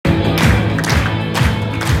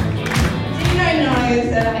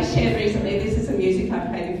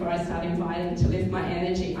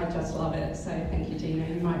just love it. So thank you, Dina.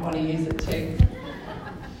 You might want to use it too.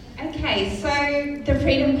 Okay, so the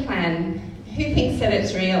Freedom Plan. Who thinks that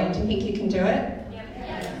it's real? Do you think you can do it?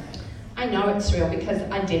 Yeah. I know it's real because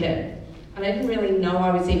I did it. And I didn't really know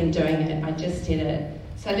I was even doing it. I just did it.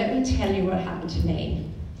 So let me tell you what happened to me.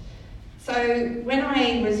 So when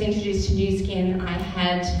I was introduced to Nu Skin, I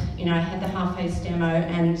had the half-face demo,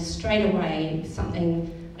 and straight away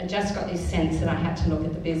I just got this sense that I had to look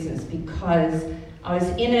at the business, because I was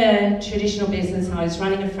in a traditional business, I was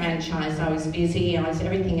running a franchise, I was busy, I was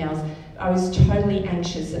everything else. I was totally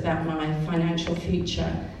anxious about my financial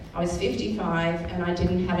future. I was 55 and I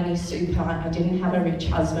didn't have any super, I didn't have a rich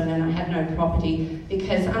husband, and I had no property,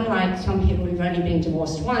 because unlike some people who've only been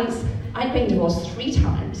divorced once, I'd been divorced 3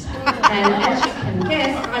 times. And as you can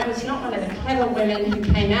guess, I was not one of the clever women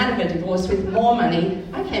who came out of a divorce with more money.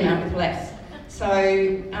 I came out with less. So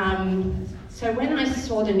when I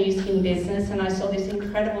saw the Nu Skin business and I saw this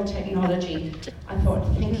incredible technology, I thought,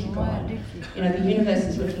 thank you, God. The universe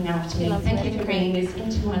is looking after me. Thank you for bringing this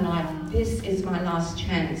into my life. This is my last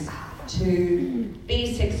chance to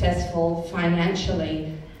be successful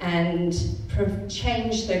financially and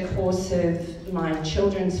change the course of my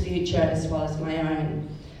children's future as well as my own.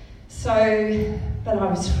 But I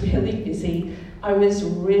was really busy. I was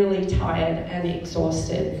really tired and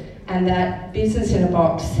exhausted. And that business in a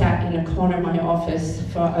box sat in a corner of my office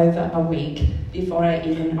for over a week before I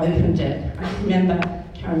even opened it. I remember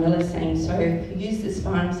Karen Miller saying, so use this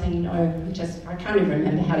phone. I'm saying, no, I can't even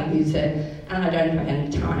remember how to use it, and I don't have any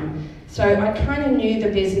time. So I kind of knew the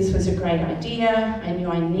business was a great idea. I knew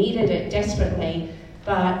I needed it desperately,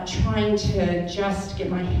 but trying to just get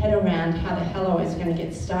my head around how the hell I was going to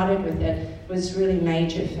get started with it was really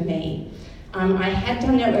major for me. I had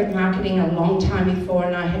done network marketing a long time before,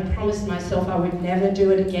 and I had promised myself I would never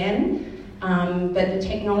do it again, but the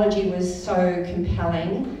technology was so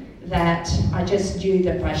compelling that I just knew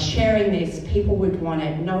that by sharing this, people would want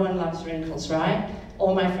it. No one loves wrinkles, right?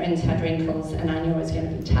 All my friends had wrinkles, and I knew I was going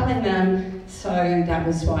to be telling them, so that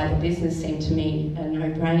was why the business seemed to me a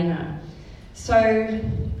no-brainer. So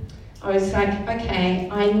I was like, okay,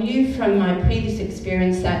 I knew from my previous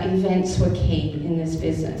experience that events were key in this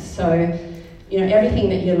business. So everything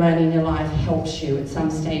that you learn in your life helps you at some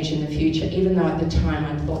stage in the future, even though at the time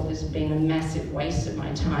I thought this had been a massive waste of my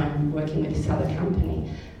time working with this other company.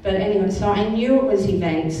 But anyway, so I knew it was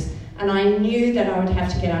events, and I knew that I would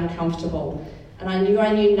have to get uncomfortable. And I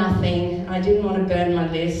knew nothing. I didn't want to burn my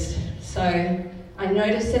list. So I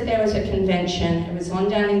noticed that there was a convention. It was on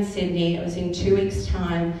down in Sydney. It was in 2 weeks'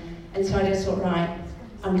 time. And so I just thought, right,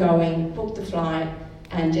 I'm going, booked the flight,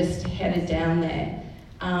 and just headed down there.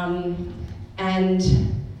 And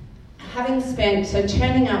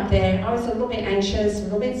turning up there, I was a little bit anxious, a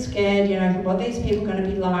little bit scared, what are these people going to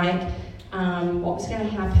be like, what was going to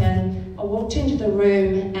happen. I walked into the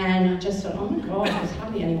room and I just thought, oh my God, there's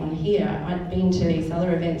hardly anyone here. I'd been to these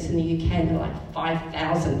other events in the UK and there were like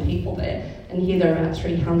 5,000 people there, and here there are about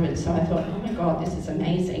 300. So I thought, oh my God, this is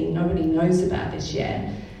amazing. Nobody knows about this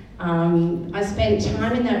yet. I spent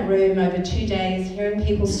time in that room over 2 days, hearing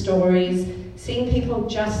people's stories, seeing people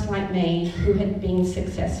just like me who had been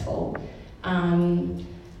successful,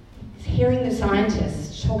 hearing the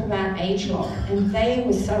scientists talk about age lock, and they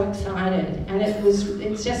were so excited, and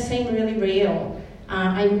it just seemed really real.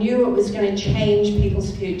 I knew it was going to change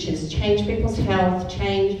people's futures, change people's health,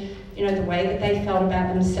 change the way that they felt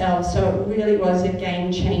about themselves. So it really was a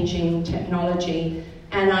game-changing technology,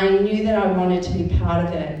 and I knew that I wanted to be part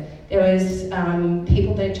of it. There was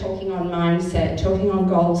people there talking on mindset, talking on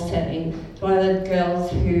goal setting. One of the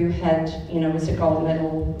girls who had, was a gold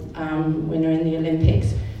medal winner in the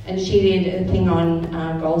Olympics, and she did a thing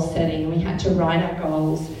on goal setting. We had to write our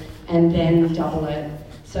goals and then double it.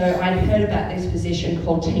 So I'd heard about this position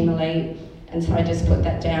called Team Elite, and so I just put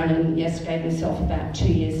that down and gave myself about 2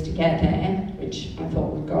 years to get there, which I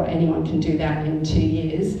thought, well, God, anyone can do that in 2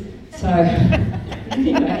 years. So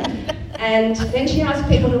anyway. And then she asked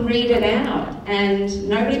people to read it out, and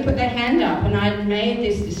nobody put their hand up, and I'd made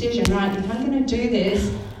this decision, right, if I'm going to do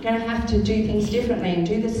this, I'm going to have to do things differently and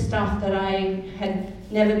do the stuff that I had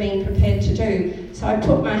never been prepared to do. So I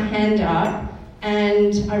put my hand up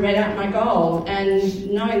and I read out my goal,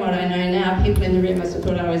 and knowing what I know now, people in the room must have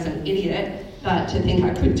thought I was an idiot, but to think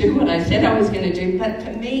I could do what I said I was going to do. But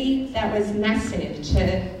for me, that was massive,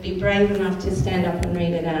 to be brave enough to stand up and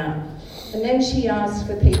read it out. And then she asked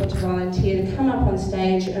for people to volunteer to come up on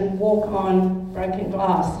stage and walk on broken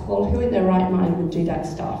glass. Well, who in their right mind would do that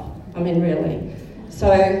stuff? I mean, really. So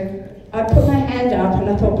I put my hand up and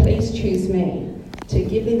I thought, please choose me to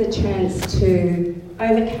give me the chance to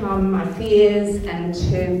overcome my fears and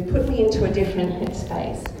to put me into a different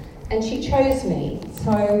headspace. and she chose me.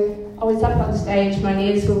 So I was up on stage, my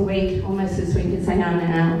knees were weak, almost as weak as they are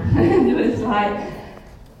now. It was like,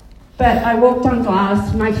 but I walked on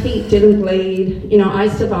glass, my feet didn't bleed, you know, I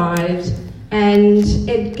survived. And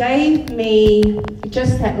it gave me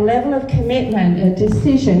just that level of commitment, a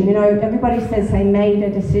decision. You know, everybody says they made a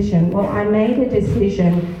decision. Well, I made a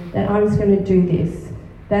decision that I was going to do this,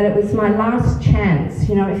 that it was my last chance.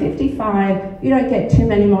 You know, at 55, you don't get too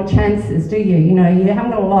many more chances, do you? You know, you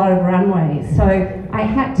haven't got a lot of runway. So I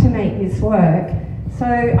had to make this work. So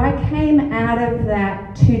I came out of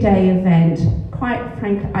that 2-day event, quite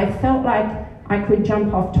frankly, I felt like I could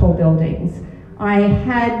jump off tall buildings. I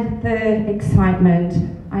had the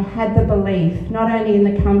excitement, I had the belief, not only in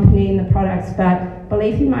the company and the products, but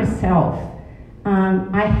belief in myself.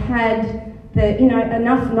 I had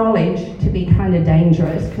enough knowledge to be kind of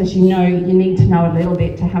dangerous, because you need to know a little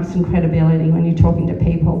bit to have some credibility when you're talking to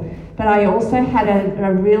people. But I also had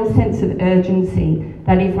a real sense of urgency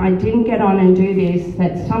that if I didn't get on and do this,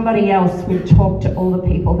 that somebody else would talk to all the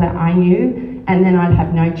people that I knew, and then I'd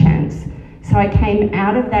have no chance. So I came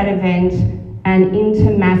out of that event and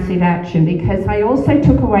into massive action, because I also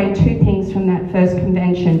took away 2 things from that first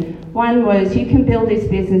convention. One was, you can build this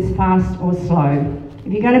business fast or slow.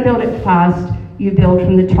 If you're going to build it fast, you build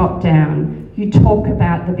from the top down. You talk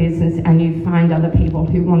about the business and you find other people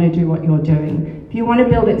who want to do what you're doing. If you want to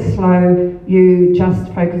build it slow, you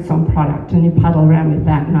just focus on product and you puddle around with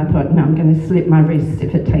that. And I thought, no, I'm going to slip my wrist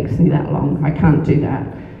if it takes me that long. I can't do that.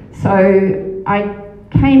 So I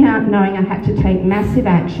came out knowing I had to take massive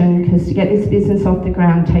action, because to get this business off the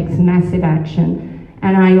ground takes massive action.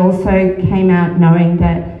 And I also came out knowing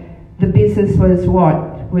that the business was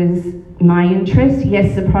what was my interest.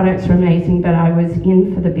 Yes, the products were amazing, but I was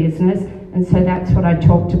in for the business. And so that's what I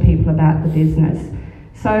talked to people about, the business.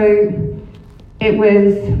 So it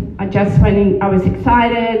was, I just went in, I was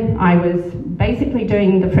excited. I was basically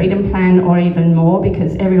doing the Freedom Plan or even more,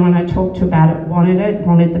 because everyone I talked to about it,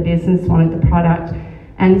 wanted the business, wanted the product.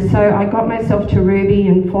 And so I got myself to Ruby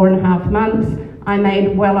in 4.5 months. I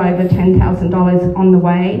made well over $10,000 on the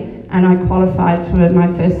way, and I qualified for my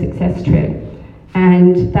first success trip.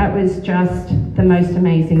 And that was just the most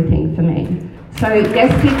amazing thing for me. So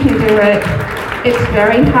yes, you can do it. It's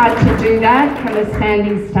very hard to do that from a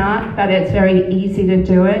standing start, but it's very easy to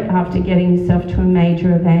do it after getting yourself to a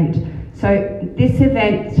major event. So this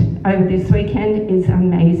event over this weekend is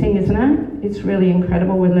amazing, isn't it? It's really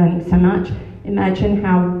incredible. We're learning so much. Imagine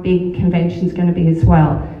how big convention's going to be as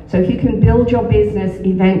well. So if you can build your business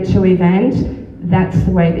event to event, that's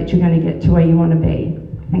the way that you're going to get to where you want to be.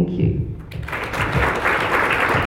 Thank you.